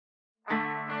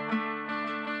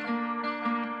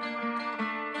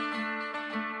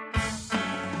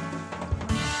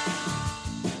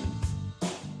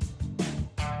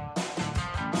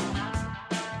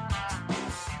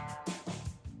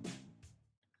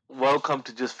Welcome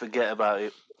to Just Forget About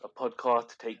It, a podcast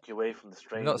to take you away from the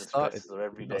strain and stresses of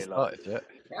everyday life. Yet.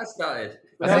 I started.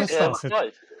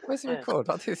 Started. Where's the record?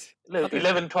 Look,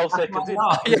 11, 12 seconds in.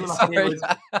 Yeah, sorry.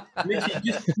 Literally,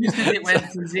 just as it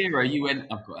went to 0, you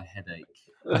went, I've got a headache.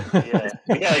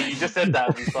 Yeah, you just said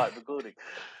that as we started recording.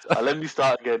 Let me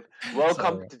start again.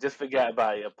 Welcome to Just Forget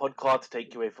About It, a podcast to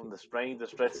take you away from the strain and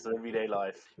stresses of everyday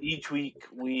life. Each week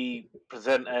we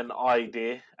present an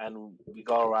idea and we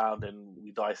go around and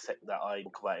we dissect that idea,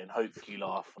 talk about it, and hopefully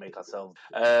laugh, make ourselves.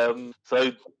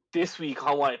 So this week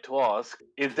I wanted to ask,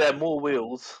 is there more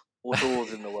wheels or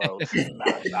doors in the world? Nah,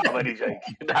 I'm only joking.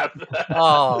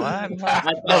 Oh, man.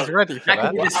 I was ready for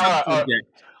that.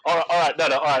 All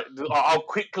right. I'll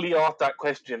quickly ask that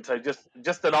question. So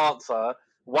just an answer,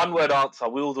 one word answer,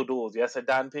 wheels or doors. Yeah, so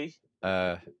Dan P?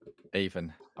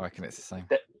 Even. I reckon it's the same.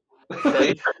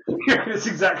 Dave? It's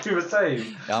exactly the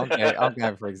same. I'm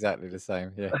going for exactly the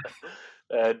same,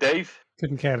 yeah. Dave?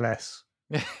 Couldn't care less.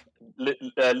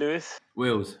 Lewis?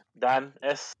 Wheels. Dan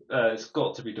S? It's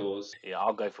got to be doors. Yeah,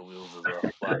 I'll go for wheels as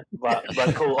well. But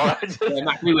cool. All right.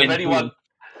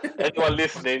 Anyone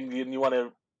listening and you want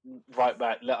to write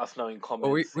back, let us know in comments.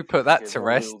 Well, we put that to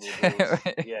rest.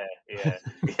 Yeah.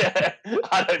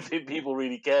 I don't think people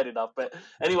really cared enough, but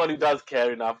anyone who does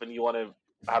care enough and you want to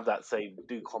have that say,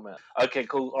 do comment. Okay,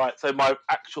 cool. All right, so my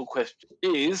actual question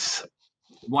is,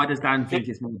 why does Dan think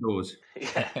it's more doors?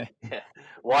 Yeah.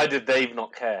 Why did Dave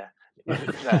not care?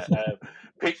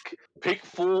 Pick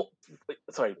four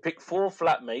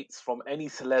flatmates from any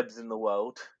celebs in the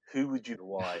world. Who would you?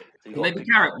 Why? So Can they be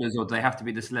characters, or do they have to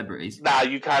be the celebrities? Nah,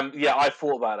 you can. Yeah, I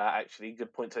thought about that actually.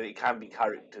 Good point. So it can be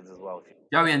characters as well.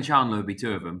 Joey and Chandler would be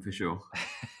two of them for sure.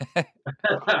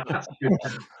 That's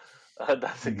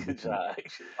a good shot,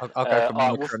 actually. I'll go for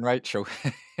Monica and Rachel.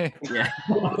 Yeah.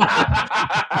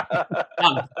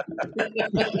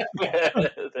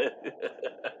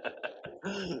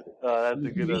 That's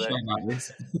a good one.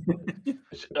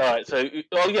 All right, so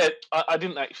I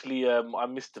didn't actually. I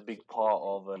missed a big part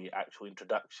of the actual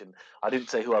introduction. I didn't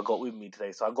say who I got with me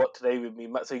today. So I got today with me.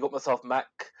 So you got myself, Mac,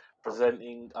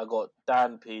 presenting. I got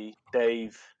Dan P,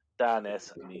 Dave, Dan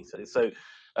S, and me. So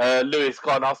Lewis,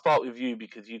 go on. I'll start with you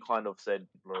because you kind of said,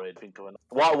 Lorraine, think of enough.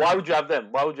 Why would you have them?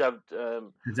 Why would you have?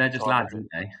 Because they're just lads, aren't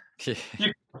they?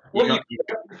 You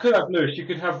could have Lewis. You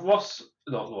could have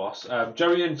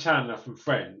Joey and Chandler from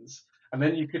Friends, and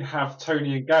then you could have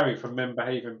Tony and Gary from Men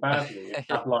Behaving Badly.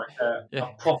 Have like a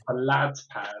proper lads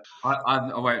pad.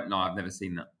 I won't. No, I've never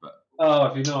seen that. But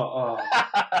if you're not,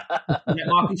 is it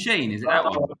Mark and Sheen? Is it that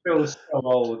one? I feel so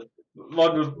old.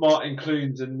 One with Martin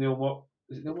Clunes and Neil. What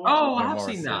is it? Neil Morrissey? Oh, I have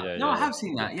seen that. I have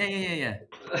seen that. Yeah.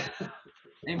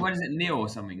 And when is it, Neil or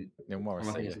something? Neil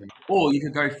Morrissey. Yeah. Or you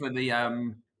could go for the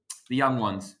young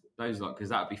ones. Those because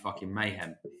that would be fucking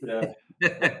mayhem. Yeah.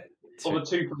 Or the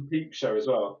two from Peep Show as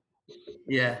well.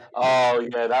 Yeah. Oh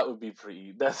yeah, that would be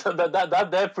pretty.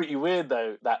 They're pretty weird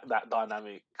though. That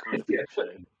dynamic.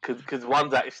 Because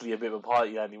one's actually a bit of a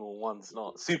party animal, one's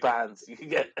not. Super Hands. You can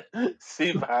get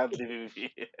Super Hands living with you.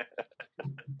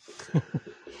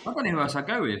 I don't know who else I'd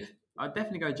go with. I'd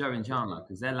definitely go Joe and Chandler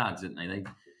because they're lads, aren't they?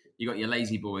 You got your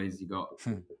lazy boys. You got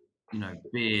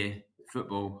beer,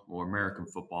 football or American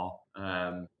football,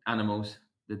 animals,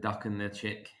 the duck and the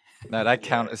chick. No, they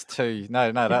count as two.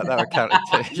 No, that would count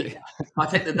as two. I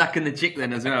take the duck and the chick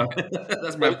then as well.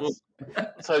 That's my fault.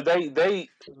 So they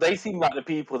seem like the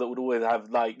people that would always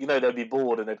have they'd be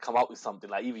bored and they'd come up with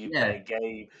something like either you play a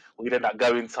game or you'd end up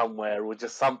going somewhere or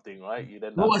just something, right?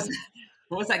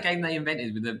 What was that game they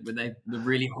invented with the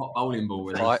really hot bowling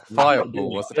ball?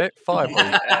 Fireball, wasn't it? Fireball.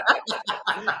 Yeah,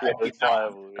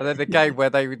 Fireball. Yeah. And then the game where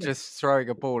they were just throwing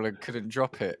a ball and couldn't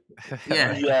drop it.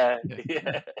 Yeah.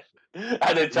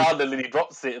 And then Chandler literally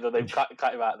drops it, and then they cut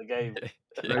him out of the game.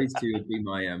 Those two would be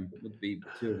my would be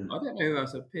two of them. I don't know who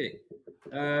else I'd pick.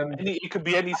 It could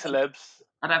be any celebs.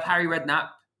 I'd have Harry Redknapp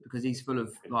because he's full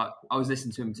of I was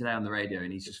listening to him today on the radio,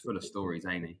 and he's just full of stories,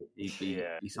 ain't he? He'd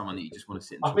be someone that you just want to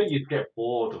sit and I think you'd get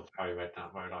bored of Harry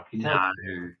Redknapp very much. He tells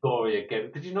the story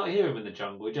again. Did you not hear him in the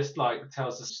jungle? He just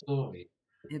tells the story.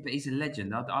 Yeah, but he's a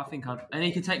legend. I think and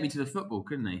he could take me to the football,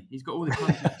 couldn't he? He's got all the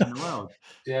contacts in the world.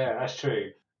 Yeah, that's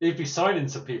true. He'd be signing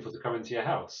some people to come into your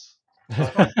house.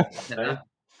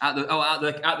 Out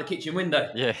the kitchen window.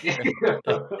 Yeah.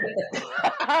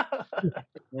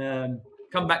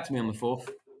 Come back to me on the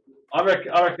 4th. I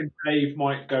reckon Dave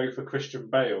might go for Christian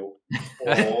Bale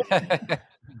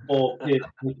or Piers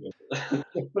Morgan.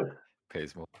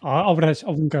 Piers Morgan. I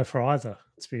wouldn't go for either.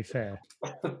 To be fair,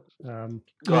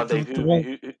 Dave, who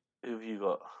have you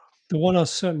got? The one I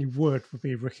certainly would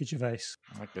be Ricky Gervais.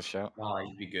 I like the shout. Oh,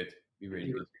 he'd be good. Be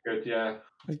really good. Good, yeah.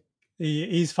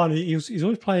 He's funny. He's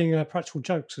always playing practical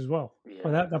jokes as well. Yeah.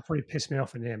 Well, that probably pissed me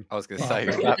off in him. I was going to say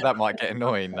that might get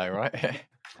annoying though, right?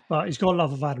 But he's got a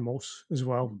love of animals as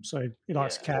well. So he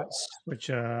likes Yeah. cats, which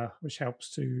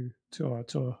helps to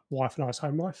a wife and I's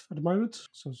home life at the moment.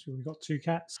 So we've got 2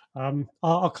 cats.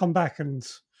 I'll come back and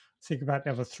think about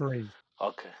the other 3.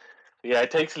 Okay. Yeah,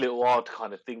 it takes a little while to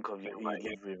kind of think of who you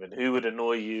live with and who would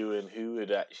annoy you and who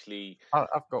would actually.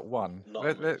 I've got one.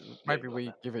 Maybe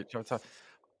we give each other time.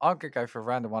 I'm going to go for a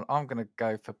random one. I'm going to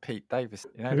go for Pete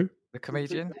Davidson. You know, Who? the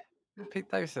comedian? Pete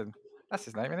Davidson. That's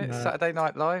his name, isn't it? No. Saturday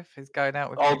Night Live. He's going out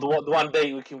with the one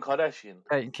dating with Kim Kardashian.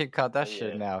 dating Kim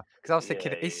Kardashian Yeah. now. Because I was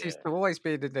thinking, Yeah, he seems yeah. to always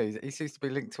be in the news. He seems to be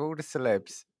linked to all the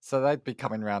celebs. So they'd be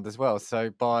coming round as well. So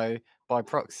by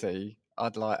proxy,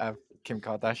 I'd like to have Kim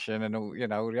Kardashian and all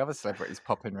all the other celebrities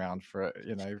popping round for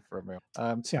a meal.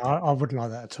 See, I wouldn't like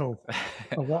that at all.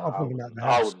 I wouldn't like the I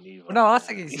house. wouldn't either. Well, no, I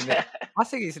think he's Yeah. I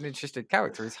think he's an interesting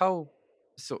character. His whole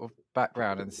sort of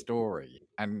background and story,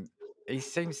 and he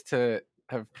seems to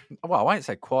have. Well, I won't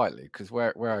say quietly because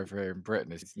we're over here in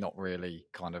Britain. It's not really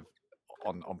kind of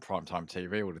on primetime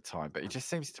TV all the time, but he just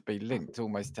seems to be linked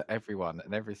almost to everyone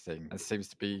and everything, and seems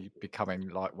to be becoming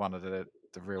like one of the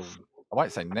real. I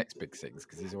won't say next big things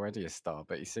because he's already a star,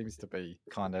 but he seems to be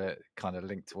kind of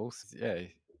linked to all. Yeah,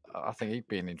 I think he'd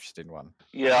be an interesting one.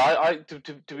 Yeah,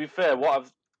 to be fair,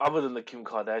 other than the Kim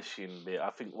Kardashian bit, I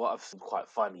think what I've seen quite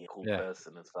funny, cool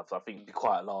person and stuff. So I think it'd be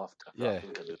quite a laugh. Yeah.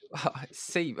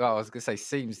 I was gonna say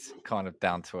seems kind of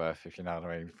down to earth, if you know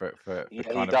what I mean. For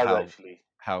kind of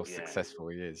how successful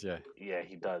he is. Yeah. Yeah,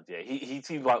 he does. Yeah, he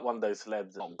seems like one of those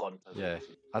celebs not gone. Yeah,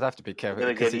 I'd have to be careful. Then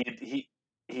again,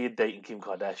 he had dating Kim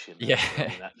Kardashian. Yeah,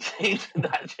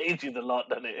 that changes a lot,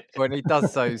 doesn't it? When he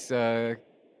does those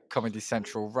Comedy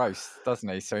Central roasts, doesn't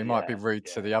he? So he might be rude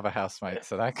to the other housemates.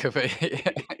 So that could be.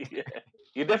 Yeah,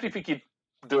 you definitely think he'd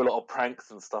do a lot of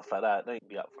pranks and stuff like that. Don't you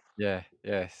be up for it?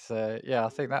 Yeah. So yeah, I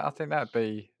think that'd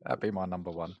be my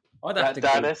number one. I'd have to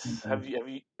Dennis, have you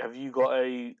got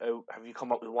have you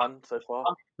come up with one so far?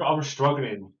 I'm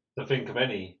struggling to think of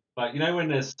any. Like, when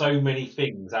there's so many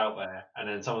things out there and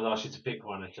then someone asks you to pick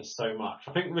one, it's just so much.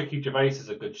 I think Ricky Gervais is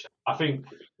a good show. I think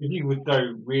if you would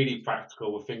go really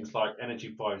practical with things like energy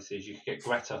prices, you could get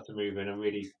Greta to move in and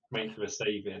really make you a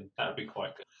saving. That would be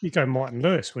quite good. You'd go Martin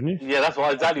Lewis, wouldn't you? Yeah, that's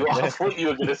exactly what I thought you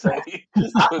were going to say.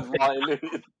 Was Martin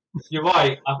Lewis. You're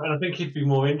right. And I think he'd be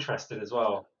more interesting as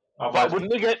well. But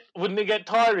wouldn't it get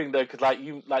tiring though? Because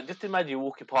just imagine you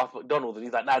walking past McDonald's and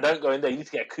he's like, "No, don't go in there. You need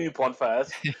to get a coupon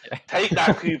first. Take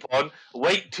that coupon.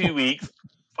 Wait 2 weeks.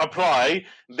 Apply.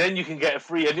 Then you can get it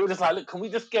free." And you're just like, "Look, can we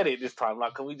just get it this time?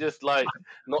 Like, can we just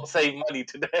not save money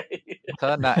today?"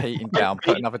 Turn that heating down.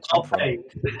 Put another jumper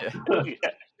on.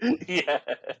 Yeah.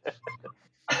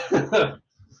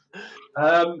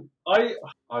 I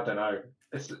don't know.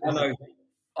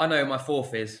 I know my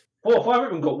fourth is. Fourth, I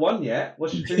haven't got one yet.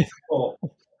 What's your fourth?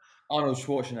 Arnold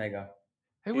Schwarzenegger.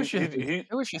 Who was your third?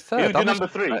 Who was your number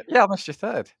 3? Yeah, I missed your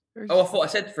third. I thought I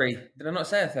said 3. Did I not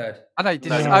say a third? I know.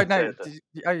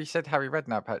 No. You said Harry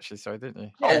Redknapp actually. Sorry, didn't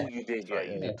you? Yeah. Oh, you did. Yeah,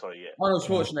 you did. Sorry, yeah. Arnold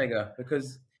Schwarzenegger,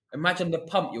 because imagine the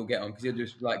pump you'll get on because you're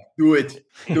just like, do it.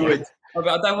 But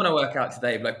I don't want to work out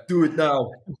today. Like, do it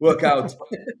now. Work out.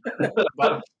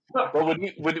 But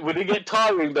would it get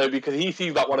tiring though? Because he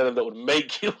seems like one of them that would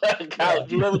make you work out.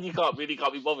 You know when you can't be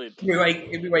bothered.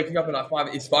 He'd be waking up at like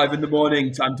 5. It's 5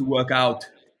 a.m. Time to work out.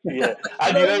 Yeah,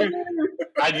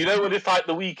 and you know when it's like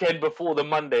the weekend before the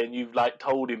Monday, and you've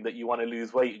told him that you want to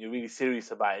lose weight, and you're really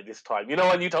serious about it this time. You know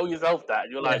when you told yourself that,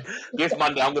 and you're like, this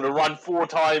Monday I'm going to run 4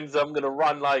 times. I'm going to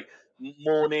run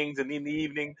mornings and in the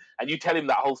evening, and you tell him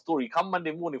that whole story. Come Monday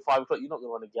morning 5 o'clock, you're not going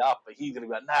to want to get up, but he's going to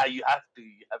be like, "Nah, you have to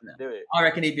do it." I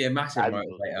reckon he'd be a massive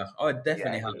motivator. I'd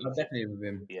definitely with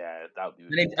him. Yeah, that would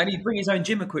be. And he'd bring his own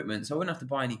gym equipment, so I wouldn't have to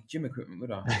buy any gym equipment,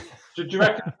 would I? Do you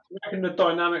reckon the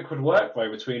dynamic would work though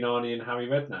between Arnie and Harry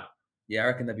Redknapp? Yeah, I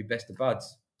reckon they'd be best of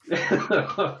buds. They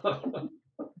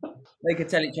could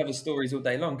tell each other stories all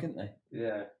day long, couldn't they?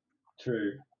 Yeah,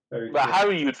 true. But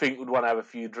Harry, you'd think, would want to have a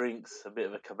few drinks, a bit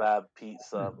of a kebab,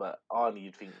 pizza. But Arnie,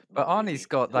 you'd think. But Arnie's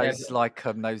got those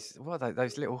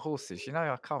those little horses. I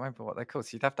can't remember what they're called.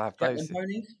 So you'd have to have those.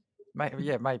 Ponies?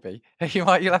 Maybe. You'll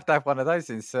have to have one of those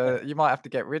in. So you might have to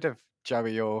get rid of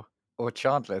Joey or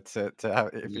Chandler to have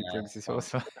if he brings his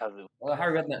horse. Well,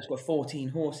 Harry Redknapp's got 14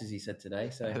 horses. He said today,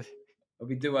 so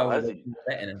we do well with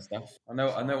betting and stuff. I know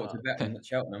what to bet on at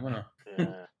Cheltenham, won't I?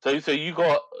 Yeah. So you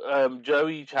got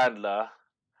Joey, Chandler,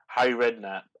 Harry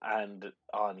Redknapp, and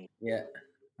Arnie. Yeah,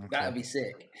 that'd be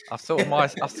sick. I thought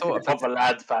of proper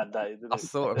lads fan that is. I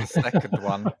thought of a second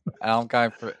one, and I'm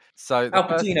going for it. So Al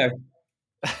Pacino.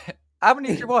 How many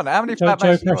do you want? How many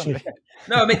Batmans do you want?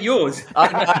 No, I meant yours.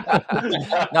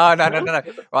 No.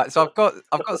 Right, so I've got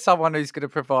someone who's going to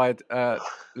provide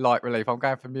light relief. I'm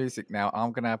going for music now.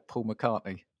 I'm going to have Paul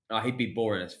McCartney. Oh, he'd be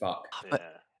boring as fuck. But,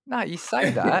 no, you say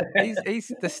that.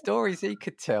 He's the stories he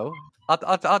could tell.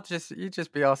 You'd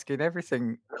just be asking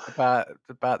everything about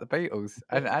the Beatles,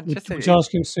 and just Would you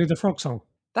ask him to do the frog song?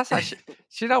 That's actually. Do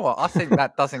you know what? I think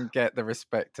that doesn't get the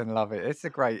respect and love it. It's a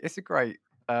great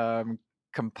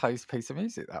composed piece of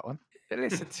music. That one. You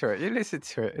listen to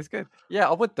it. It's good. Yeah,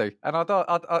 I would do,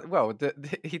 and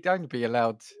he'd only be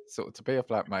allowed sort of to be a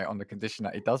flatmate on the condition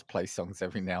that he does play songs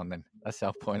every now and then. That's the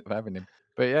whole point of having him.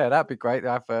 But yeah, that'd be great to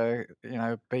have a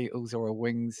Beatles or a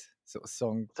Wings sort of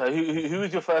song. So who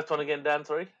was your first one again, Dan?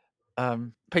 Sorry.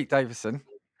 Pete Davidson.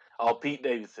 Oh, Pete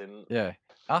Davidson. Yeah,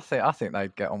 I think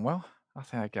they'd get on well.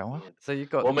 So you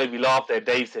got. What made me laugh there?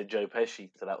 Dave said Joe Pesci,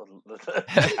 so that was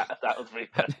that was pretty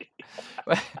funny.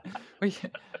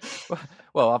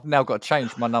 Well, I've now got to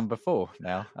change my number 4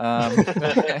 now. I've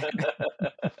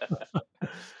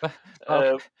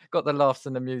got the laughs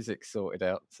and the music sorted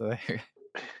out. So.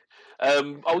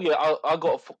 Oh yeah, I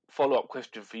got a follow-up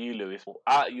question for you, Lewis.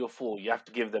 Out of your 4, you have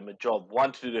to give them a job: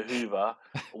 one to do the Hoover,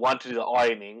 one to do the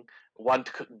ironing, one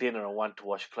to cook dinner, and one to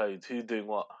wash clothes. Who's doing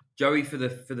what? Joey for the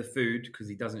food, because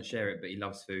he doesn't share it, but he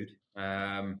loves food.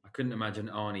 I couldn't imagine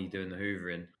Arnie doing the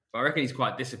hoovering, but I reckon he's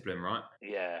quite disciplined, right?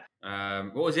 Yeah.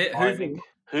 What was it?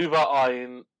 Hoover,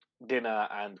 iron, dinner,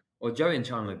 and. Well, Joey and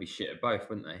Chandler would be shit at both,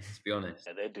 wouldn't they? Let's be honest.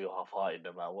 Yeah, they do half-hearted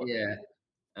no matter what. Yeah.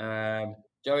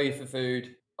 Joey for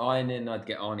food, ironing. I'd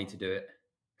get Arnie to do it.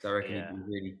 So I reckon he'd be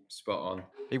really spot on.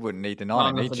 He wouldn't need an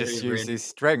iron. He'd just use his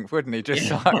strength, wouldn't he?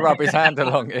 Just rub his hand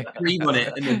along it. Cream on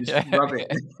it and then just rub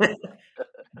it.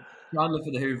 Chandler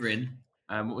for the hoovering.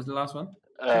 What was the last one?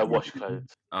 Wash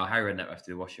clothes. Oh, Harry would never have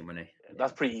to do washing, wouldn't he? Yeah,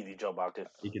 that's a pretty easy job, I guess.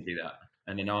 He could do that.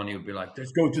 And then Arnie would be like,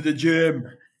 let's go to the gym.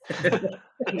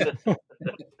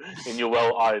 In your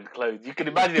well-ironed clothes. You can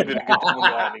imagine him doing a good job on the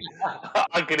ironing.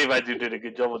 I can imagine doing a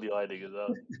good job on the ironing as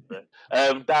well.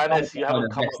 Dan, you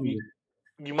haven't come up with...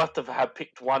 You must have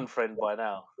picked one friend by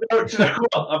now. No, do you know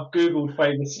what? I've googled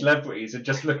famous celebrities and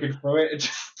just looking for it,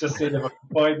 just seeing if I can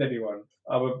find anyone.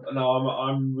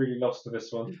 I'm really lost to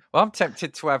this one. Well, I'm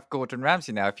tempted to have Gordon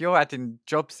Ramsay now. If you're adding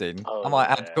jobs in, I might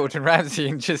add Gordon Ramsay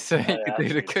in just so he can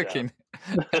do the cooking.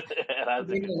 I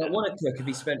wouldn't want to cook if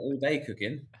he spent all day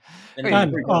cooking. And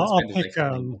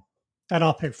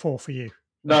I'll pick 4 for you.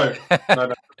 No.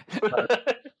 I'm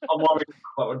worried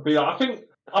that would be. I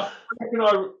reckon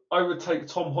I would take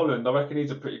Tom Holland. I reckon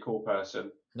he's a pretty cool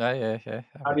person. Yeah.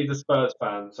 And he's a Spurs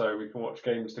fan, so we can watch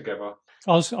games together.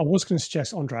 I was going to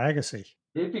suggest Andre Agassi.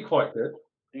 He'd be quite good.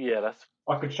 Yeah,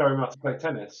 I could show him how to play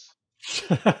tennis.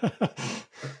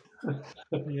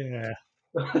 Yeah.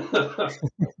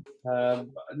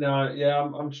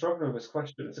 I'm struggling with this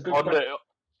question. It's a good question.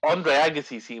 Andre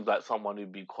Agassi seems like someone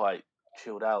who'd be quite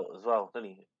chilled out as well, doesn't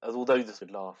he? Although he just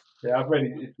would laugh. Yeah, I've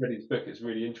read his book. It's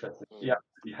really interesting.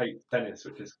 He hates tennis,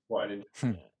 which is quite an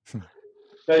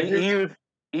interesting.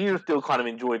 He still kind of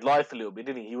enjoyed life a little bit,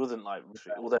 didn't he? He wasn't like,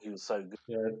 although he was so good.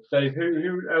 Yeah, Dave.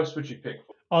 Who else would you pick?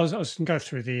 I was going to go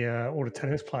through all the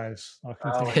tennis players I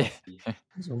can think of.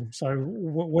 So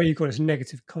where you've got this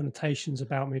negative connotations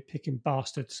about me picking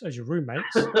bastards as your roommates,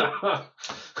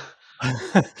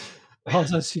 I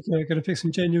was actually going to pick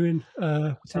some genuine,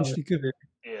 potentially good.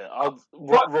 Yeah,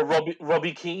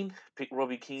 Robbie Keane. Pick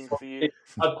Robbie Keane for you.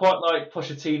 I'd quite like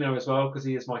Pochettino as well because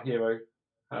he is my hero.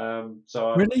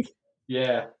 Really?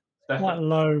 Yeah, definitely. Quite a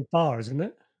low bar, isn't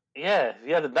it? Yeah,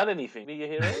 he hasn't done anything. Be your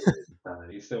hero. No,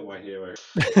 he's still my hero.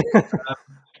 It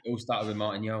all started with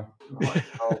Martin Yole. What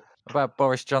about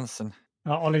Boris Johnson?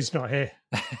 Ollie's not here.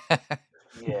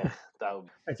 Yeah, that would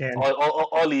again.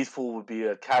 Ollie's fall would be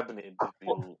a cabinet.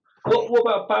 What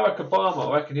about Barack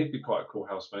Obama? I reckon he'd be quite a cool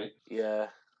housemate. Yeah.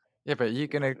 Yeah, but are you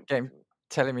going to get him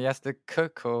telling me he has to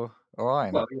cook or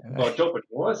iron? Well, he's got a job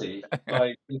anymore, has he?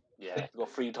 He's got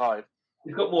free time.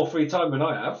 He's got more free time than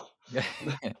I have. Yeah.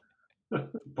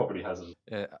 Probably hasn't.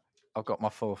 Yeah, I've got my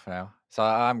 4th now. So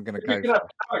I'm going to go.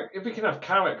 If we can have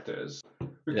characters,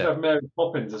 we could have Mary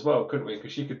Poppins as well, couldn't we?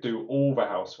 Because she could do all the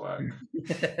housework.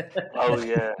 Oh,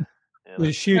 yeah.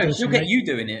 She'll get you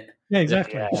doing it. Yeah,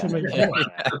 exactly. Yeah. She'll make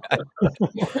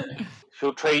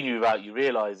She'll train you without you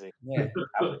realising. Yeah.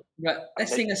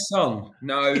 Let's sing a song.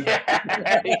 No.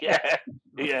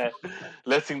 Yeah.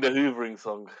 Let's sing the Hoovering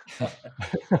song.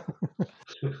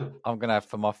 I'm going to have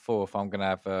for my 4th, I'm going to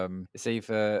have, it's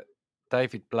either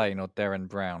David Blaine or Darren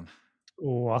Brown.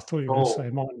 Oh, I thought you were going to say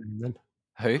my name then.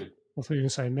 Who? I thought you were going to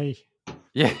say me.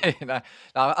 Yeah, no,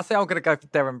 I think I'm going to go for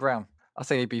Darren Brown. I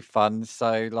think it'd be fun.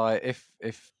 So, like, if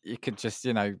you could just,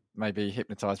 maybe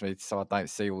hypnotise me so I don't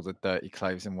see all the dirty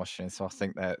clothes and washing. So I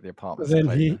think that the But apartment's then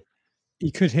clean.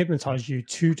 he could hypnotise you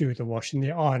to do the washing,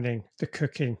 the ironing, the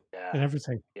cooking, and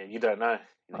everything. Yeah, you don't know.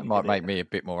 It might make me a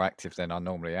bit more active than I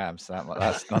normally am. So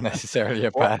that's not necessarily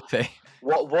a bad thing.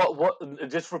 What?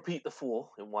 Just repeat the 4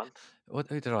 in one. Who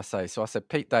did I say? So I said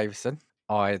Pete Davidson.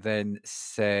 I then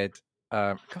said,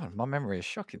 God, my memory is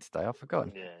shocking today. I've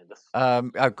forgotten.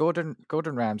 Yeah. Gordon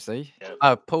Ramsay,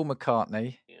 Paul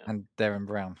McCartney, and Darren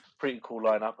Brown. Pretty cool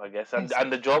lineup, I guess.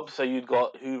 And the job. So you've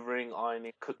got hoovering,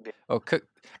 ironing, cooking.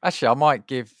 Actually, I might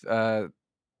give the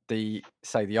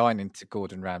ironing to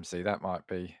Gordon Ramsay. That might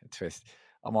be a twist.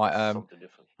 I might something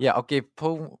different. Yeah, I'll give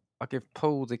Paul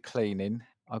the cleaning.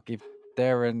 I'll give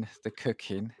Darren the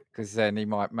cooking, because then he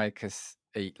might make us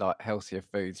eat like healthier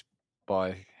foods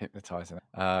by hypnotising it.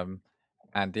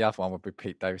 And the other one would be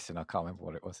Pete Davidson. I can't remember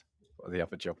what the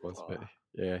other job was, but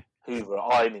yeah. Hoover,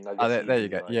 ironing, I guess. There you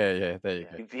go. Right. Yeah, there you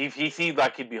go. He seemed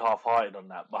like he'd be half-hearted on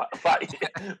that, but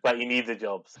he needs the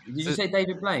jobs. Did you say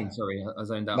David Blaine? Sorry, I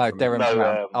zoned out. No, Darren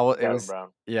Brown. Darren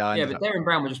Brown. Yeah, but Darren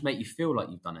Brown will just make you feel like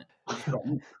you've done it.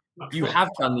 You have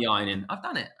done the ironing. I've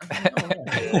done it.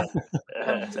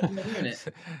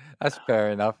 That's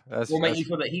fair enough. We'll make you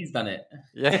feel that he's done it.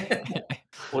 Yeah.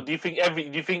 Well, do you think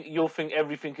you'll think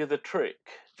everything is a trick?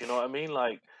 Do you know what I mean?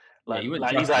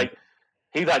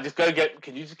 He's like, just go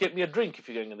can you just get me a drink if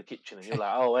you're going in the kitchen? And you're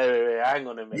like, oh, wait, hang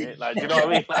on a minute. Like, do you know what I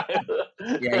mean? Like,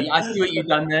 I see what you've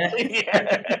done there.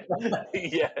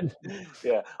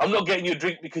 Yeah. I'm not getting you a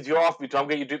drink because you asked me to. I'm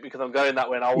getting you a drink because I'm going that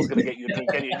way and I was going to get you a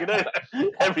drink anyway. You know,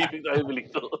 like, everything's overly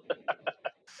thought.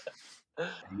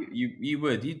 You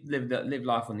would. You'd live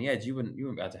life on the edge. You wouldn't be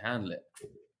able to handle it.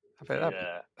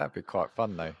 That'd be quite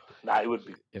fun though. Nah, it would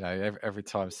be. Every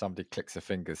time somebody clicks their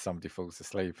fingers, somebody falls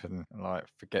asleep and like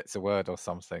forgets a word or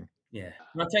something. Yeah.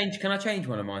 Can I change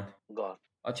one of mine? Go on.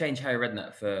 I'll change Harry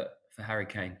Redknapp for Harry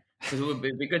Kane, because it would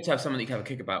be good to have someone that you can have a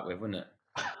kick about with, wouldn't it?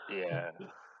 Yeah.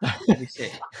 That'd be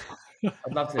sick.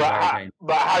 I'd love to have Harry Kane.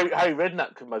 But Harry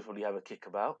Redknapp could most probably have a kick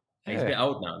about. He's a bit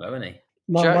old now, though, isn't he?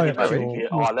 He'd actually be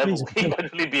at our level. He'd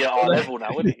actually be at our level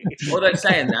now, wouldn't he? Although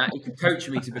saying that, he could coach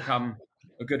me to become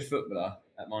a good footballer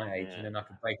at my age, and then I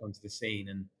could break onto the scene.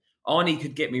 And Arnie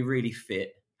could get me really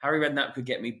fit. Harry Redknapp could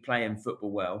get me playing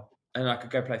football well, and I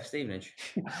could go play for Stevenage.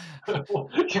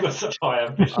 You've got such high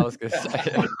ambition. I was going to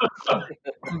say.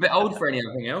 I'm a bit old for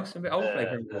anything else. I'm a bit old for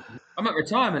Premier League. I'm at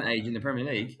retirement age in the Premier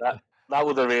League. That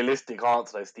was a realistic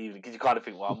answer, though, Stephen, because you kind of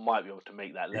think, well, I might be able to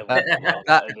make that level.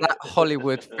 that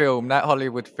Hollywood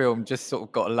film just sort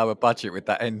of got a lower budget with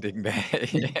that ending there.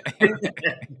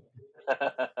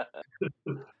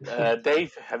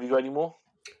 Dave, have you got any more?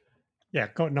 Yeah,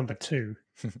 got number 2,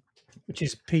 which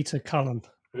is Peter Cullen.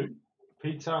 Who?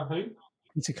 Peter who?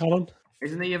 Peter Cullen.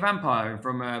 Isn't he a vampire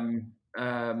from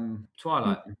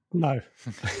Twilight? No.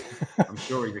 I'm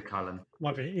sure he's a Cullen.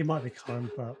 He might be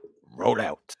Cullen, but roll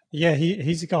out. Yeah,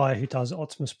 he's a guy who does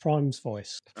Optimus Prime's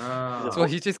voice. So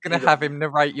you're just going to have him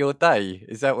narrate your day?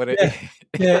 Is that what it is?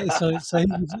 Yeah, so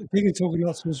he can talk in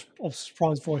Optimus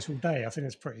Prime's voice all day. I think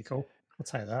that's pretty cool. I'll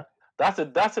tell you that.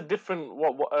 That's a different.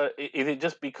 What is it?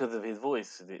 Just because of his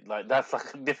voice? Is it like that's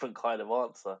like a different kind of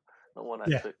answer? Not one I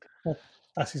expected. Well,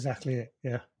 that's exactly it.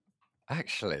 Yeah.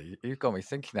 Actually, you've got me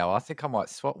thinking now. I think I might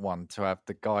swap one to have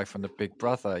the guy from the Big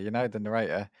Brother. You know, the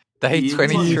narrator. Day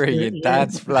 23 in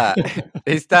Dan's flat.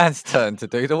 It's Dan's turn to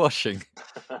do the washing.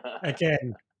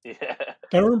 Again. Yeah.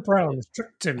 Darren Brown has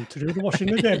tricked him to do the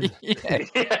washing again.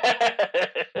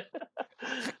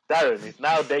 Darren is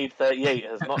now day 38,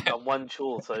 has not done one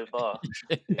chore so far.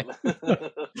 Yeah,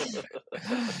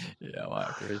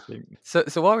 I agree. So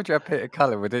why would you have Peter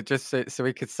Cullen? Would it just so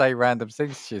he could say random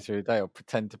things to you through the day or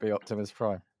pretend to be Optimus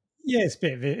Prime? Yeah, it's a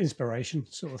bit of an inspiration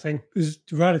sort of thing. Because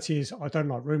the reality is I don't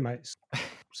like roommates.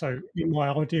 So in my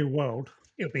ideal world,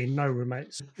 it'll be no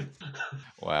roommates.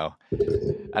 Wow.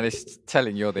 And it's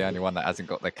telling you're the only one that hasn't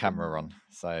got their camera on.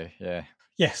 So, yeah.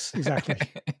 Yes, exactly.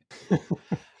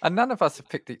 And none of us have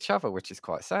picked each other, which is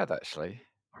quite sad, actually.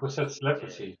 We said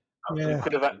celebrity. Yeah.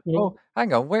 Well,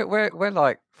 hang on. We're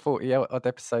like 40 odd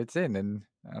episodes in, and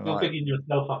you're picking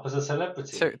yourself up as a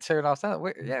celebrity. 2.5 hours.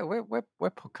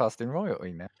 We're podcasting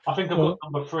royalty now. I think I've got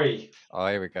number 3. Oh,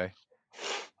 here we go.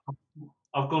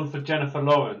 I've gone for Jennifer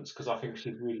Lawrence because I think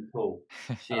she's really cool.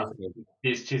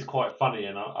 She's quite funny,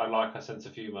 and I like her sense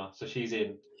of humour. So she's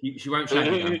in. She won't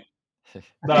change.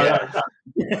 No.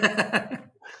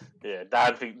 Yeah,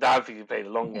 Dad think you played a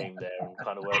long game there and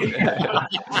kind of well.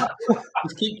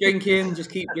 Just keep drinking.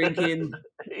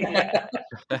 Yeah,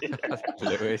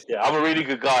 I'm a really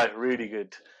good guy, really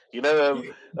good. You know,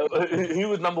 who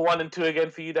was number 1 and 2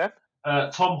 again for you, Dan?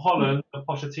 Tom Holland and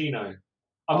Pochettino.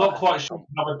 I'm not quite sure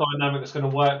how the dynamic is going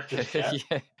to work just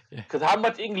yet. Because how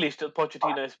much English does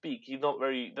Pochettino speak? He's not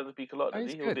doesn't speak a lot,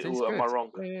 does he? Good. Am I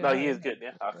wrong? Yeah, no, he is good.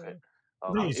 Yeah, okay.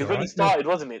 He's It's when he alright, started,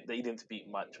 wasn't it, that he didn't speak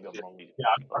much? If I'm wrong. Yeah,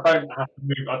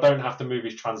 I don't have to move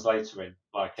his translator in.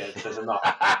 Like, there's enough.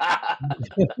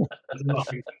 There's enough.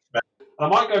 I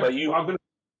might go.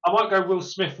 I might go Will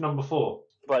Smith number 4.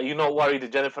 But you're not worried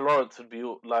that Jennifer Lawrence would be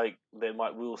like they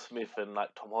might Will Smith and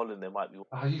like Tom Holland? They might be.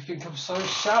 Oh, you think I'm so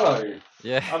shallow?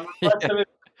 Yeah.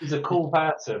 He's a cool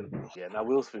person. Yeah. Now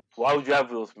Will Smith. Why would you have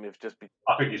Will Smith?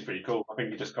 I think he's pretty cool. I think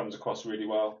he just comes across really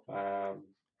well.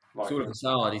 Sort of a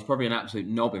facade. He's probably an absolute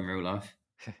knob in real life.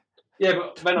 Yeah,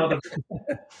 but men are.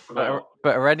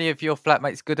 But are any of your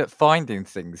flatmates good at finding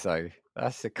things though?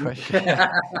 That's the question.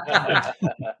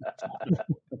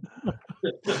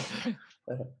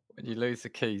 When you lose the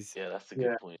keys. Yeah, that's a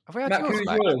good point. Have we had Matt, yours, who's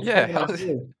Matt? yours?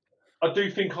 Yeah. I do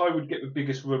think I would get the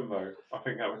biggest room though. I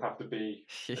think that would have to be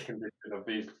the condition of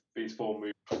these 4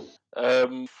 movies.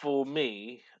 For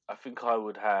me, I think I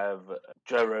would have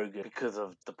Joe Rogan because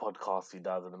of the podcast he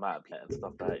does and the map and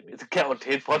stuff like that. It's a Get On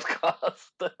Tin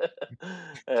podcast.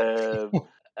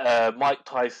 Mike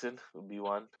Tyson would be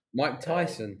one. Mike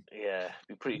Tyson. Yeah,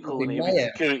 be pretty cool. It'd be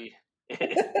security.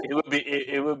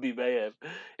 it would be mayhem.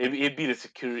 It'd be the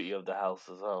security of the house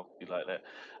as well. Be like that.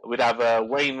 We'd have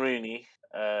Wayne Rooney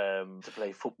to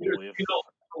play football with. You're not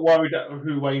worried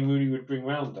who Wayne Rooney would bring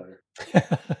round though.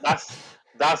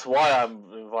 That's why I'm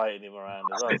inviting him around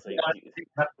as well.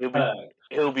 So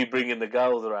he'll be bringing the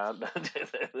girls around.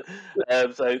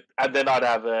 And then I'd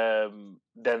have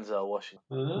Denzel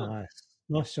Washington.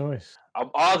 Nice choice.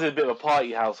 Ours is a bit of a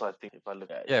party house, I think. If I look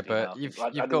at it, yeah, but you've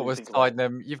got to assign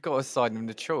them. You've got to assign them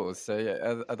the chores.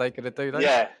 So are they going to do that?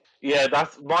 Yeah.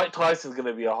 That's Mike Tyson's going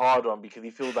to be a hard one because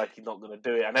he feels like he's not going to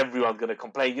do it, and everyone's going to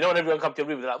complain. You know, when everyone comes to your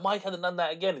room, they're like, "Mike hasn't done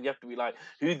that again," and you have to be like,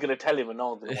 "Who's going to tell him?" And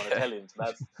no one's going to want to tell him.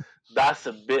 So that's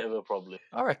a bit of a problem.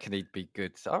 I reckon he'd be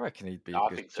good. I reckon he'd be a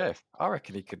good chef. I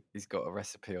reckon he could. He's got a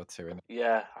recipe or two in it.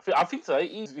 Yeah, I think so.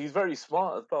 He's very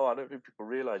smart as well. I don't think people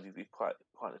realise he's quite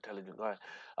an intelligent guy.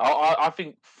 I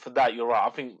think for that you're right.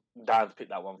 I think Dan's picked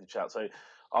that one to chat. So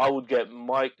I would get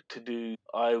Mike to do.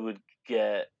 I would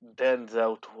get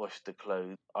Denzel to wash the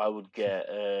clothes. I would get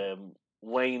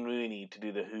Wayne Rooney to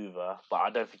do the Hoover, but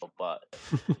I don't think.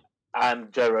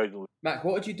 And Joe Rogan. Mac,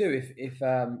 what would you do if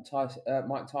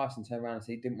Mike Tyson turned around and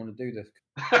said he didn't want to do this?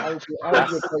 How would you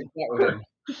approach that with him?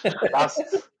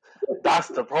 That's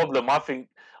the problem. I think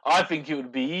it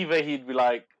would be either he'd be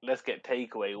like, let's get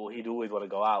takeaway, or he'd always want to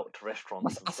go out to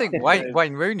restaurants. I think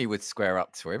Wayne Rooney would square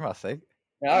up to him, I think.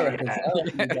 Yeah, I reckon so.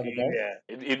 Yeah.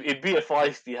 It'd be a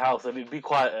feisty house, and it'd be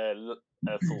quite a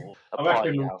sort of a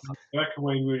party house. I reckon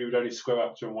Wayne Rooney would only square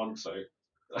up to him once, so.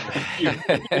 You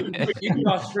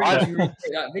guys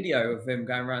that video of him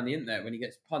going around the internet when he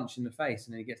gets punched in the face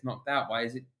and then he gets knocked out by,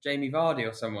 is it Jamie Vardy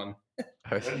or someone?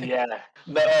 Yeah.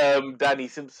 No, Danny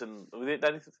Simpson. Was it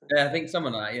Danny Simpson? Yeah, I think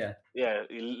someone like that, yeah.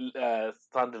 Yeah,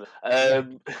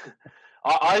 Sunderland.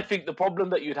 I think the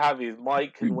problem that you'd have is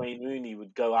Mike and Wayne Rooney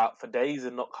would go out for days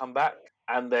and not come back,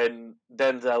 and then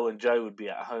Denzel and Joe would be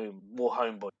at home, more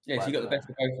homebody. Yeah, so you got the best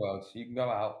of both worlds. You can go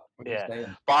out.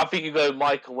 Yeah, but I think you go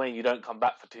Mike and Wayne, you don't come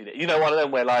back for 2 days. You know, one of them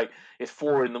where like it's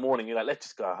 4 a.m, you're like, let's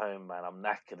just go home, man. I'm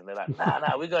knackered, and they're like,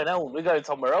 nah, we're going home. We're going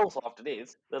somewhere else after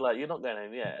this. They're like, you're not going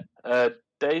home yet.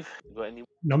 Dave, you got any?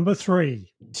 Number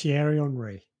 3, Thierry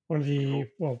Henry, one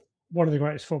of the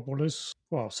greatest footballers.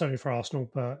 Well, certainly for Arsenal,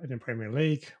 but in the Premier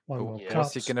League, World Cup.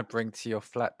 What's he going to bring to your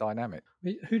flat dynamic?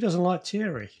 Who doesn't like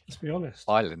Thierry? Let's be honest.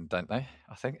 Ireland, don't they?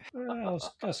 I think.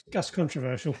 That's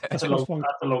controversial. That's a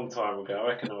long time ago. I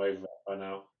reckon I'm over that by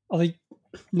now. I think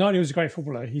not only was a great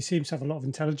footballer, he seems to have a lot of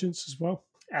intelligence as well,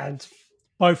 and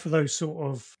both of those sort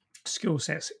of skill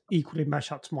sets equally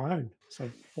match up to my own. So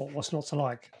what's not to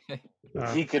like?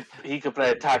 He could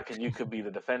play attack, and you could be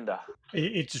the defender.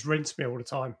 It just rinsed me all the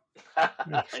time.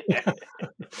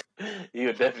 He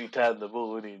would definitely turn the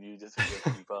ball, wouldn't he? And you just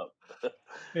keep up.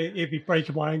 He'd be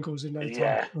breaking my ankles in no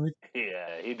time.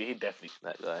 Yeah, he'd definitely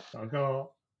that guy.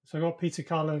 I got Peter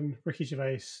Cullen, Ricky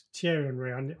Gervais, Thierry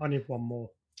Henry. I need one more,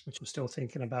 which I'm still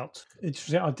thinking about.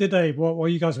 Interesting. I did while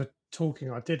you guys were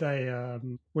talking, I did a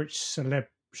which celeb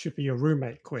should be your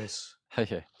roommate quiz.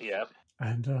 Yeah.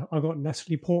 And I got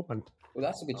Natalie Portman. Well,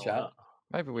 that's a good shout.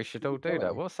 Maybe we should all do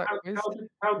that. What's that?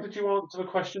 How did you answer the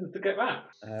question to get that?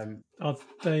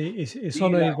 It's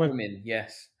on a web. Women?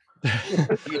 Yes. Do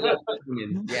you like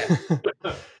women? Yes.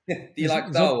 Do you like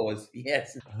Star Wars?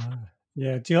 Yes.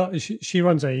 Yeah. She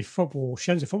runs a football.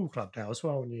 She owns a football club now as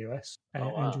well in the US.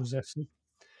 Angels FC.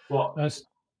 What? As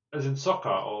in soccer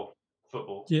or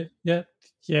football?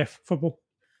 Yeah, football.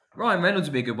 Ryan Reynolds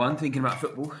would be a good one, thinking about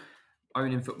football,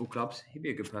 owning football clubs. He'd be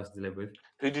a good person to live with.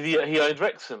 Who did he owned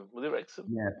Wrexham? Was it Wrexham?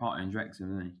 Yeah, part owns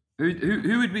Wrexham, isn't he?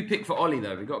 Who would we pick for Ollie,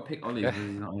 though? We've got to pick Ollie because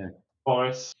he's not here.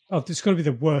 Boris. Oh, this is going to be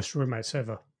the worst roommates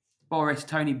ever. Boris,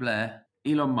 Tony Blair,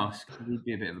 Elon Musk. He'd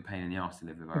be a bit of a pain in the arse to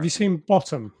live with. Have you seen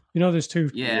Bottom? You know, there's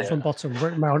two Yeah. from Bottom,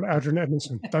 Rick Mount, Adrian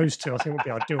Edmondson. Those two, I think, would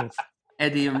be ideal.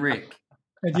 Eddie and Rick.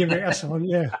 Eddie and Rick, that's the one,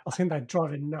 yeah. I think they'd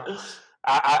drive him nuts.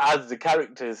 As the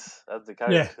characters.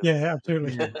 Yeah,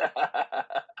 absolutely.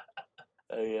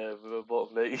 Oh yeah,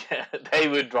 they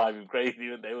would drive him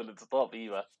crazy, and they wouldn't stop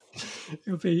either.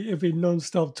 It'll be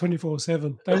non-stop,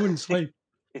 24/7. They wouldn't sleep.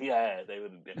 Yeah, they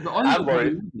wouldn't. But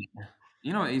Ollie,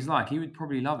 you know what he's like. He would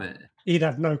probably love it. He'd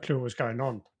have no clue what was going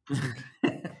on.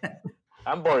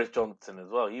 And Boris Johnson as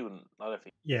well. He wouldn't. I don't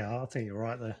think. Yeah, I think you're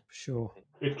right there for sure.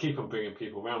 We'd keep on bringing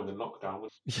people around in lockdown.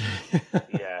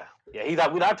 Yeah. He's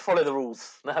like, we'd have to follow the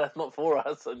rules. No, that's not for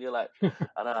us. And you're like,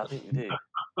 I know, I think you do.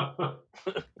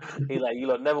 He's like, you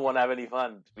lot never want to have any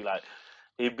fun. To be like,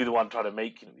 he'd be the one trying to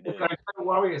make you. Don't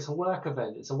worry, it's a work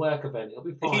event. It'll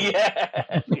be fine.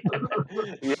 Yeah.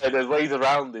 There's ways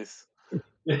around this.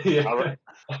 Yeah.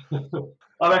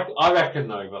 I reckon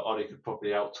though that Ollie could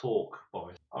probably out-talk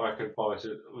Boris. I reckon Boris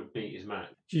would beat his man.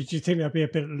 Do you think there'd be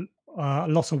a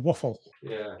lot of waffle?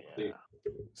 Yeah.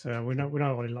 So we know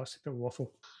Ollie likes a bit of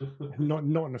waffle. not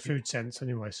in the food sense,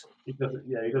 anyways. He doesn't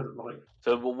like.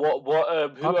 So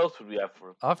who else would we have for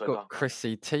him? I've got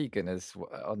Chrissy Teigen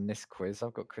on this quiz.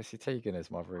 I've got Chrissy Teigen as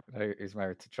my route. Who's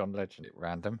married to John Legend at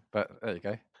random, but there you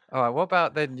go. All right, what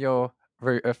about then your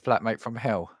route of flatmate from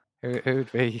hell? Who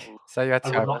would be? Say you had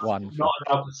to have one. Not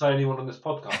allowed to say anyone on this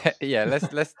podcast. Yeah,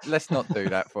 let's not do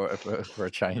that for a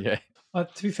change. Yeah.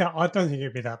 To be fair, I don't think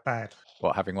it'd be that bad.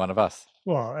 What, having one of us?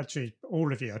 Well, actually,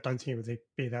 all of you, I don't think it would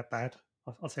be that bad.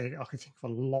 I think I could think of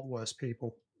a lot worse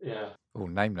people. Yeah. Oh,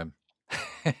 name them.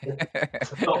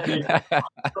 It's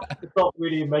not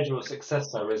really a measure of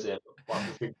success, though, is it? I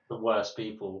think the worst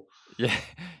people. Yeah,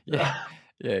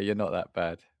 you're not that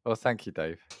bad. Well, thank you,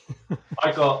 Dave.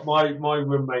 I got my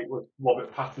roommate was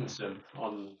Robert Pattinson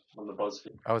on the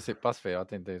BuzzFeed. Oh, was it BuzzFeed? I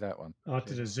didn't do that one. I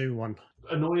did a zoo one.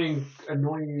 Annoying.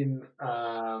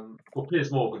 Well,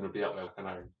 Piers Morgan would be up there, I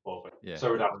know, Robert. Yeah.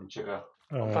 So would Alan Sugar.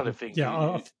 I'm trying to think.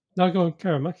 Yeah, no, go on,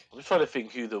 carry on, Mike. I'm just trying to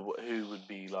think who would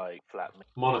be like flatmate.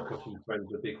 Monica from Friends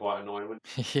would be quite annoying,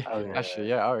 wouldn't Yeah, actually,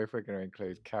 yeah. Oh, if we're going to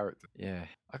include character, yeah.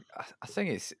 I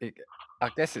think I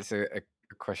guess it's a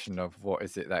question of what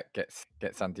is it that gets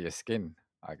under your skin.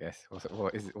 I guess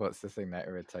what's the thing that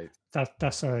irritates?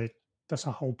 That's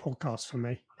a whole podcast for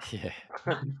me. Yeah.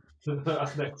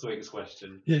 That's next week's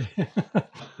question. Yeah.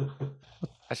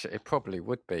 Actually, it probably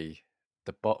would be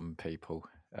the bottom people,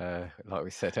 like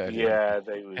we said earlier. Yeah,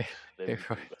 they would.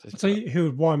 I'll tell you who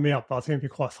would wind me up, but I think it'd be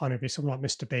quite funny. It'd be someone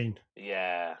like Mr. Bean.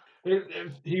 Yeah.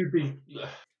 He would be.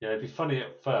 Yeah, it'd be funny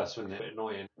at first, wouldn't it?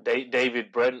 Annoying.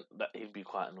 David Brent, he'd be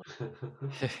quite annoying.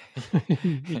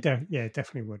 Yeah,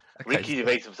 definitely would. Okay. Ricky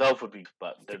Gervais himself would be,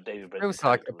 but David Brent. Feels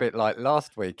like a bit like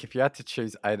last week. If you had to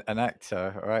choose an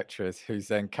actor or actress whose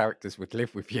then characters would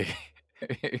live with you.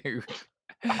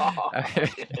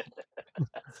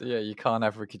 So yeah, you can't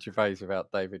have Ricky Gervais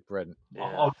without David Brent. Yeah,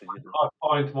 I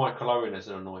find Michael Owen as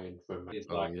an annoying roommate. It's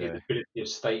like yeah. his ability of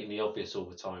stating the obvious all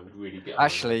the time would really get.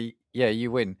 Actually, yeah, you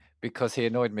win because he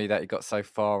annoyed me that he got so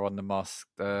far on the Masked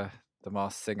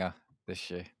Singer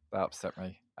this year. That upset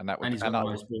me, and that would. And he's got the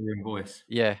most boring voice.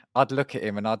 Yeah, I'd look at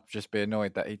him and I'd just be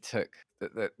annoyed that he took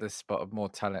the spot of more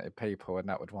talented people, and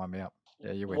that would wind me up.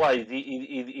 Yeah, you win. Why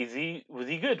was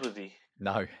he good? Was he?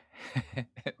 No,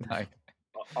 no.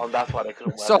 Oh, that's why they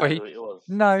couldn't work Sorry. out who it was.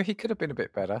 No, he could have been a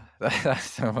bit better. That's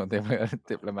some of the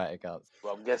diplomatic answer.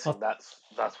 Well, I'm guessing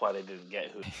that's why they didn't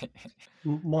get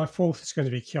who. My fourth is going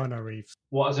to be Keanu Reeves.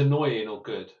 What, as annoying or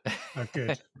good?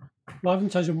 Good. Well, I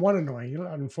haven't chosen one annoying. You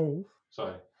let them fall.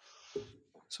 Sorry.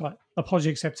 So,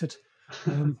 apology accepted.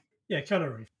 Yeah,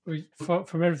 Keanu Reeves.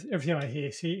 From everything I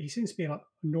hear, he seems to be like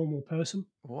a normal person.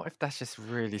 What if that's just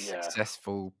really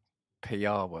successful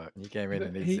PR work? You get him in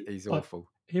and he's awful.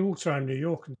 He walks around New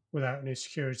York without any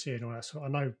security and all that. So I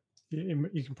know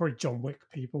you can probably John Wick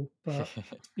people, but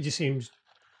he just seems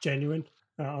genuine.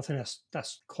 I think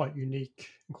that's quite unique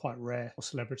and quite rare for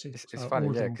celebrities. It's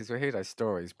funny, yeah, because we hear those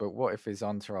stories, but what if his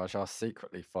entourage are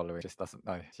secretly following, just doesn't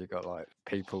know? So you've got like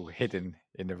people hidden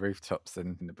in the rooftops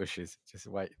and in the bushes,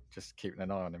 just keeping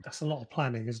an eye on him. That's a lot of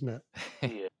planning, isn't it?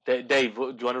 Yeah. Dave,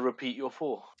 do you want to repeat your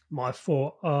four? My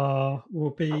four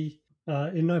will be,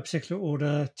 in no particular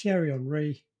order, Thierry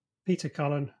Henry, Peter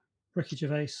Cullen, Ricky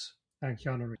Gervais, and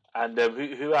Keanu Reeves. And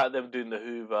who out of them doing the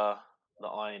Hoover, the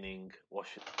ironing,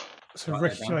 washing? So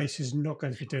Ricky Gervais is not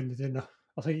going to be doing the dinner.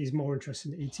 I think he's more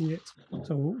interested in eating it.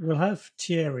 So we'll have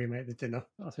Thierry make the dinner.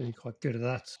 I think he's quite good at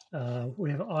that.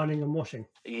 We have ironing and washing.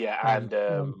 Yeah, and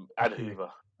Hoover.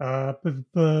 But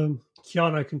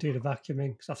Keanu can do the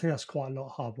vacuuming, because I think that's quite a lot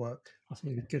of hard work. I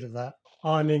think he's good at that.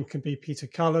 Ironing can be Peter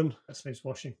Cullen. That leaves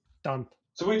washing. Done.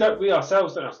 So we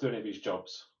ourselves don't have to do any of these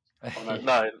jobs.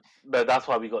 No, that's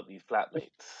why we got these flatmates.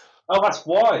 Oh, that's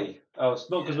why. Oh, it's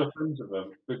not because we're friends with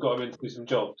them. We've got them in to do some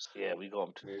jobs. Yeah, we got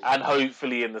them to. And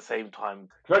hopefully in the same time.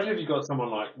 Imagine if you got someone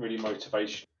like really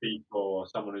motivational people or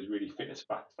someone who's really fitness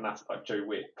fanatic like Joe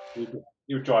Wick. You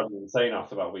would drive me insane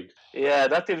after about a week. Yeah,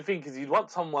 that's the other thing, because you'd want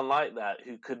someone like that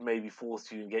who could maybe force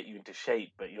you and get you into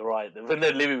shape. But you're right, when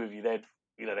they're living with you, they're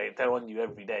on you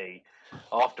every day.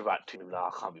 After about 2 minutes, I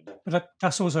can't be. But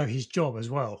that's also his job as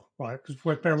well, right?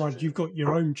 Because bear in mind, you've got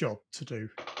your own job to do.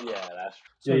 Yeah, that's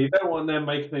true. So, you don't want them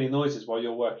making any noises while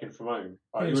you're working from home.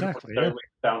 Right? Exactly. You would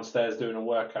downstairs doing a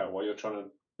workout while you're trying to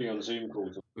be on Zoom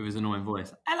calls. With his annoying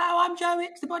voice. Hello, I'm Joe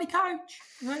Hicks, the body coach.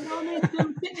 I'm here to do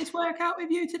a fitness workout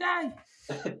with you today.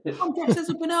 I'm dressed as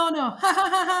a banana. Ha ha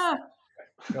ha ha.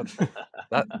 God,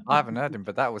 I haven't heard him,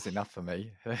 but that was enough for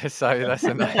me. So that's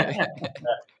enough.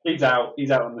 He's out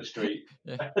on the street.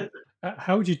 Yeah.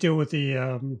 How would you deal with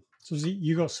the? So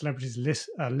you got celebrities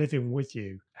living with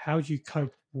you. How do you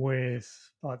cope with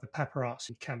like the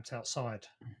paparazzi camped outside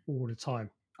all the time?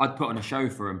 I'd put on a show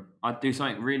for him. I'd do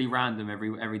something really random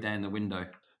every day in the window.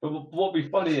 But what would be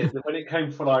funny is that when it came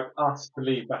for like us to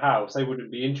leave the house, they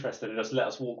wouldn't be interested and just let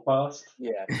us walk past.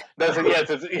 Yeah. So we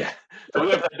open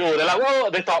the door, they're like,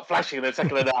 whoa, they start flashing, and then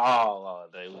second they're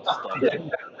like, they will stop.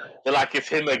 They're like, it's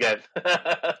him again.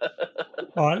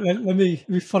 All right, let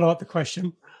me follow up the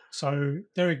question. So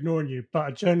they're ignoring you, but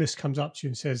a journalist comes up to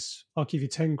you and says, I'll give you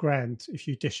 10 grand if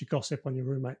you dish your gossip on your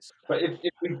roommates. But if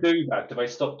we do that, do they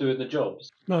stop doing the jobs?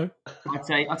 No.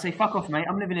 I'd say, fuck off, mate.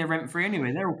 I'm living here rent free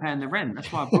anyway. They're all paying the rent. That's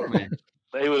why I've got me.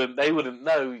 They wouldn't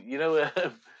know. You know,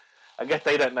 I guess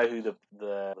they don't know who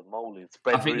the mole is.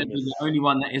 I think the only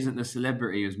one that isn't the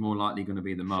celebrity is more likely going to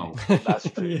be the mole. That's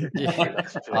true. Yeah.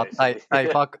 That's true.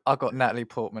 Dave, I got Natalie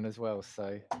Portman as well.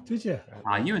 So did you?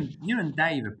 You and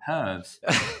Dave are pervs.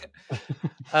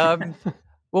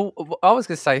 Well, I was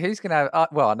going to say, who's going to have?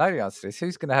 Well, I know the answer to this.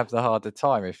 Who's going to have the harder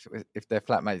time if their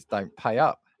flatmates don't pay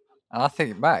up? And I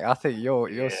think, Mac,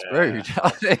 you're screwed. I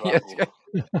think yeah,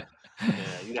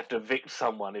 you'd have to evict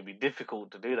someone. It'd be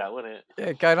difficult to do that, wouldn't it?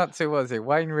 Yeah, going up to, what was it,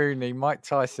 Wayne Rooney, Mike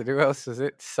Tyson, who else was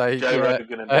it? Say, Joe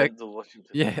Rogan and Denzel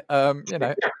Washington. Yeah, you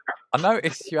know, I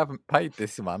noticed you haven't paid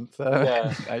this month.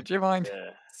 Do you mind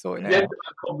sorting it out?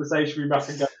 The conversation we back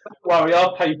and go, well, we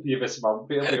are paying for you this month.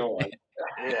 It'll be all right.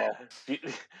 Yeah.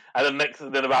 And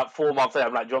then about 4 months later,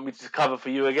 I'm like, do you want me to just cover for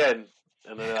you again?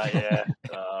 And then they're like, yeah.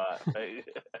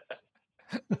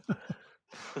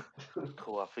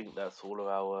 Cool, I think that's all of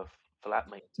our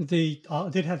flatmates. I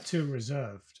did have 2 in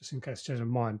reserve, just in case you don't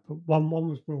mind. But one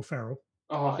was Will Ferrell.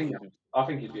 Oh, I think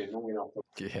he'd be annoying enough.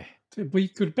 Yeah. We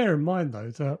could bear in mind though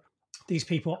that these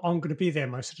people aren't going to be there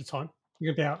most of the time.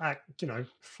 You're going to be out,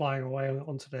 flying away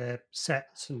onto their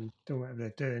sets and doing whatever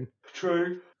they're doing.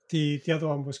 True. The other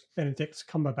one was Benedict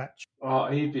Cumberbatch. Oh,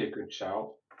 he'd be a good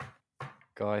shout.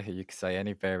 Guy who you could say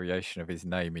any variation of his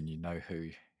name and you know who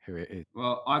it is.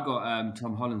 Well, I got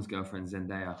Tom Holland's girlfriend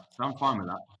Zendaya, so I'm fine with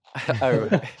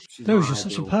that. No, you're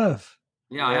such a perv.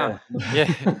 Yeah, I am.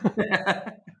 Yeah.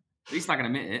 At least I can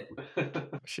admit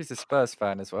it. She's a Spurs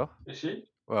fan as well. Is she?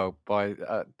 Well, by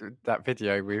that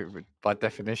video, by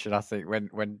definition, I think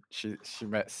when she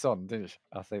met Son, didn't she?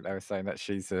 I think they were saying that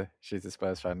she's a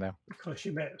Spurs fan now. Because she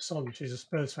met Son, she's a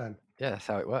Spurs fan. Yeah, that's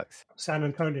how it works. San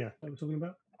Antonio, that we're talking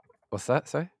about. What's that?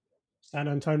 Sorry. San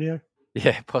Antonio.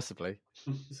 Yeah, possibly.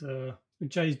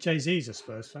 Jay-Z's a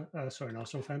Spurs fan. Sorry, an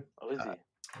Arsenal fan. Oh, is he?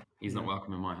 He's not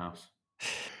welcome in my house.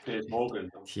 Piers Morgan.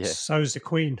 Yeah. So's the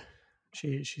Queen.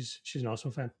 She's an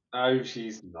Arsenal fan. No,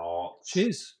 she's not. She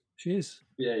is.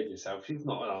 Behave yourself. She's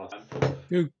not an Arsenal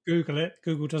fan. Google it.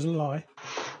 Google doesn't lie.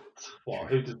 What?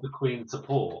 Who does the Queen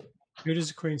support? Who does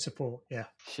the Queen support? Yeah.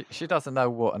 She doesn't know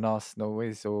what an Arsenal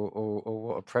is or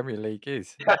what a Premier League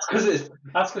is. That's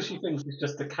because she thinks it's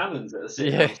just the cannons that are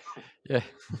sitting. Yeah.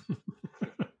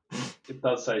 It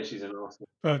does say she's an Arsenal.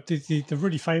 But the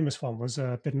really famous one was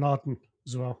Bin Laden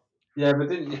as well. Yeah, but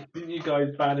didn't you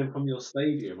guys ban him from your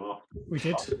stadium after? We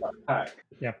did. Pack?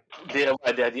 Yeah.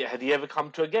 Had he ever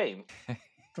come to a game?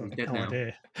 No now.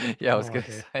 idea. Yeah, I was going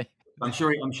to say. I'm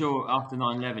sure after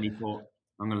 9/11 he thought,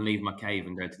 I'm going to leave my cave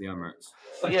and go to the Emirates.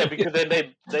 Yeah, because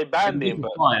then they banned him.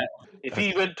 But if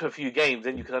he went to a few games,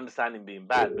 then you could understand him being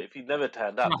banned. But if he never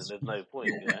turned up, then there's no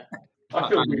point, I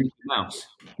feel like mouse.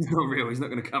 He's not real. He's not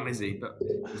going to come, is he? But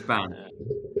he's banned.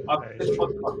 This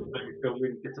podcast made me feel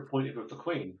really disappointed with the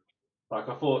Queen. Like,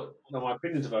 I thought, no, my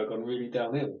opinions of her gone really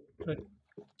downhill. Do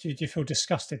you feel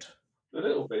disgusted? A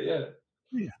little bit, yeah.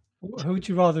 Yeah. Who would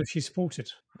you rather she supported?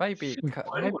 Maybe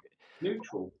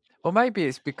neutral. Or maybe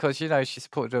it's because, she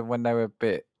supported them when they were a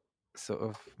bit sort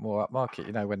of more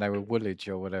upmarket, when they were Woolwich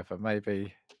or whatever.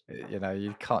 Maybe,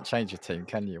 you can't change your team,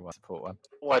 can you? Support one.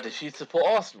 Why did she support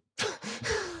Arsenal?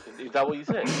 Is that what you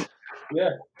said?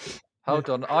 Yeah. Hold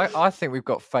on. I think we've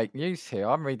got fake news here.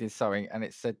 I'm reading something and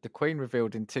it said the Queen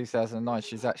revealed in 2009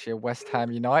 she's actually a West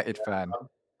Ham United fan.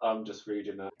 I'm just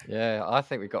reading that. Yeah, I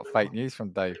think we've got fake news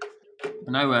from Dave.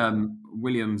 I know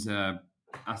William's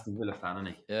Aston Villa fan, isn't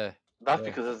he? Yeah. That's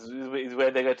because it's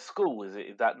where they go to school. Is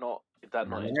that not? I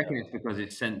reckon it's because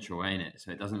it's central, ain't it?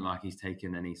 So it doesn't like he's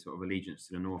taken any sort of allegiance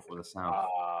to the north or the south.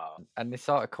 And this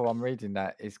article I'm reading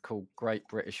that is called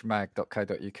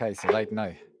greatbritishmag.co.uk, so they'd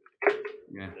know.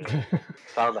 Yeah.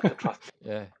 Sounds like a trust.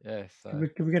 Yeah. So.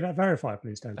 Can we get that verified,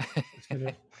 please, Dan?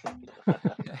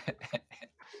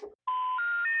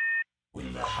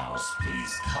 Will the house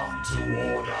please come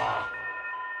to order?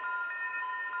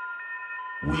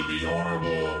 Will the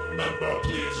honorable member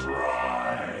please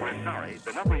rise? We're sorry,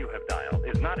 the number you have dialed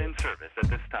is not in service at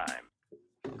this time.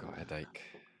 Got a headache.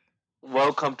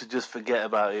 Welcome to Just Forget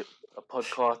About It, a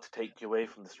podcast to take you away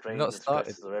from the strains and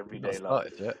stresses of everyday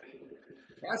life. Yet.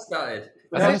 I started.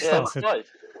 Started.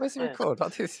 Where's the record?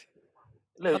 Like this?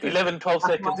 Look, 11, 12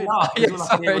 seconds in. Yeah,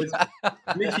 sorry.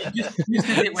 Literally, just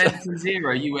as it went to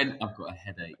 0, you went, I've got a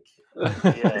headache.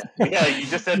 Yeah, you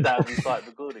just said that as we started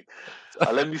recording.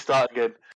 Let me start again.